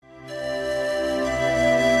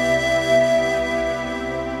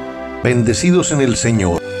Bendecidos en el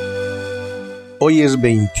Señor. Hoy es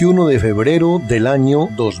 21 de febrero del año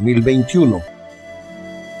 2021.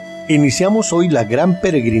 Iniciamos hoy la gran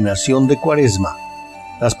peregrinación de Cuaresma.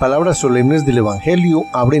 Las palabras solemnes del Evangelio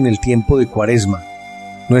abren el tiempo de Cuaresma.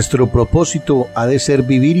 Nuestro propósito ha de ser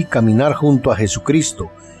vivir y caminar junto a Jesucristo,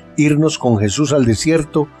 irnos con Jesús al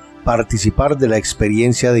desierto, participar de la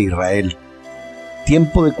experiencia de Israel.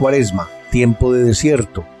 Tiempo de Cuaresma, tiempo de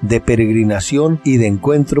desierto, de peregrinación y de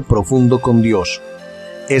encuentro profundo con Dios.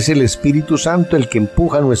 Es el Espíritu Santo el que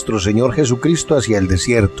empuja a nuestro Señor Jesucristo hacia el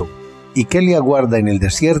desierto. ¿Y qué le aguarda en el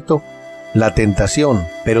desierto? La tentación,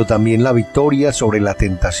 pero también la victoria sobre la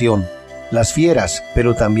tentación. Las fieras,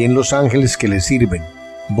 pero también los ángeles que le sirven.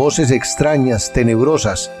 Voces extrañas,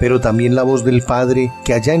 tenebrosas, pero también la voz del Padre,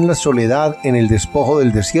 que allá en la soledad, en el despojo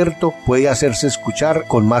del desierto, puede hacerse escuchar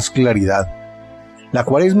con más claridad. La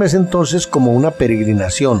Cuaresma es entonces como una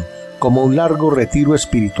peregrinación, como un largo retiro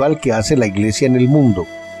espiritual que hace la Iglesia en el mundo.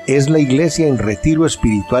 Es la Iglesia en retiro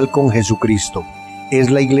espiritual con Jesucristo. Es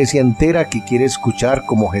la Iglesia entera que quiere escuchar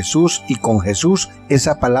como Jesús y con Jesús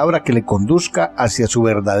esa palabra que le conduzca hacia su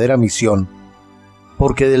verdadera misión.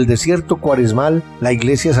 Porque del desierto cuaresmal la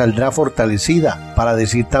Iglesia saldrá fortalecida para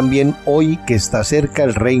decir también hoy que está cerca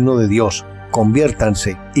el reino de Dios.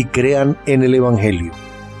 Conviértanse y crean en el Evangelio.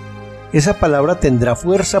 Esa palabra tendrá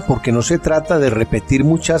fuerza porque no se trata de repetir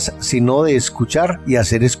muchas, sino de escuchar y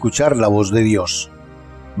hacer escuchar la voz de Dios.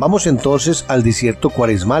 Vamos entonces al desierto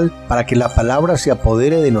cuaresmal para que la palabra se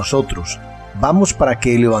apodere de nosotros. Vamos para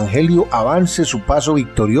que el Evangelio avance su paso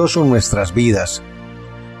victorioso en nuestras vidas.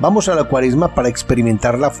 Vamos a la Cuaresma para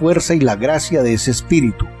experimentar la fuerza y la gracia de ese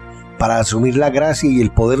Espíritu, para asumir la gracia y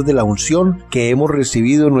el poder de la unción que hemos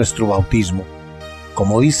recibido en nuestro bautismo.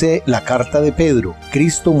 Como dice la carta de Pedro,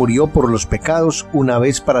 Cristo murió por los pecados una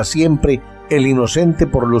vez para siempre, el inocente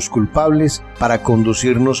por los culpables, para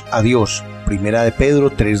conducirnos a Dios. Primera de Pedro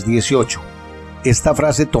 3:18. Esta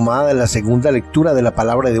frase tomada de la segunda lectura de la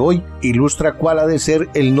palabra de hoy ilustra cuál ha de ser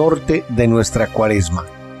el norte de nuestra Cuaresma.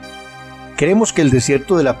 Queremos que el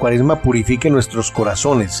desierto de la Cuaresma purifique nuestros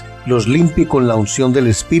corazones, los limpie con la unción del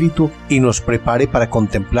Espíritu y nos prepare para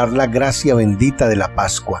contemplar la gracia bendita de la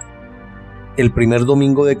Pascua. El primer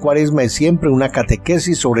domingo de Cuaresma es siempre una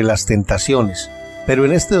catequesis sobre las tentaciones, pero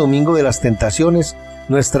en este domingo de las tentaciones,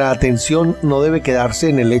 nuestra atención no debe quedarse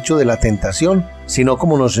en el hecho de la tentación, sino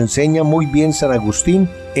como nos enseña muy bien San Agustín,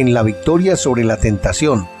 en la victoria sobre la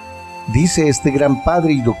tentación. Dice este gran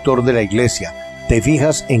padre y doctor de la Iglesia, te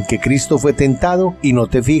fijas en que Cristo fue tentado y no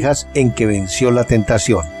te fijas en que venció la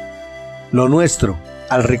tentación. Lo nuestro,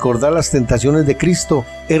 al recordar las tentaciones de Cristo,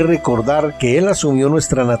 es recordar que Él asumió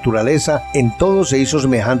nuestra naturaleza, en todo se hizo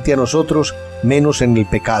semejante a nosotros, menos en el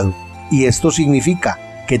pecado. Y esto significa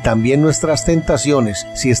que también nuestras tentaciones,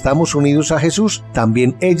 si estamos unidos a Jesús,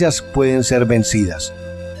 también ellas pueden ser vencidas.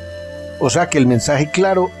 O sea que el mensaje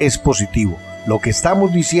claro es positivo. Lo que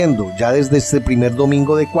estamos diciendo ya desde este primer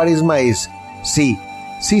domingo de Cuaresma es, sí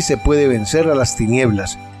se puede vencer a las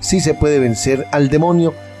tinieblas, sí se puede vencer al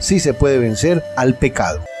demonio, sí se puede vencer al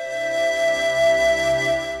pecado.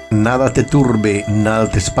 Nada te turbe, nada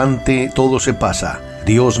te espante, todo se pasa.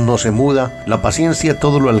 Dios no se muda, la paciencia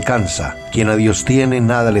todo lo alcanza. Quien a Dios tiene,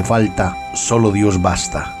 nada le falta, solo Dios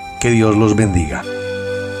basta. Que Dios los bendiga.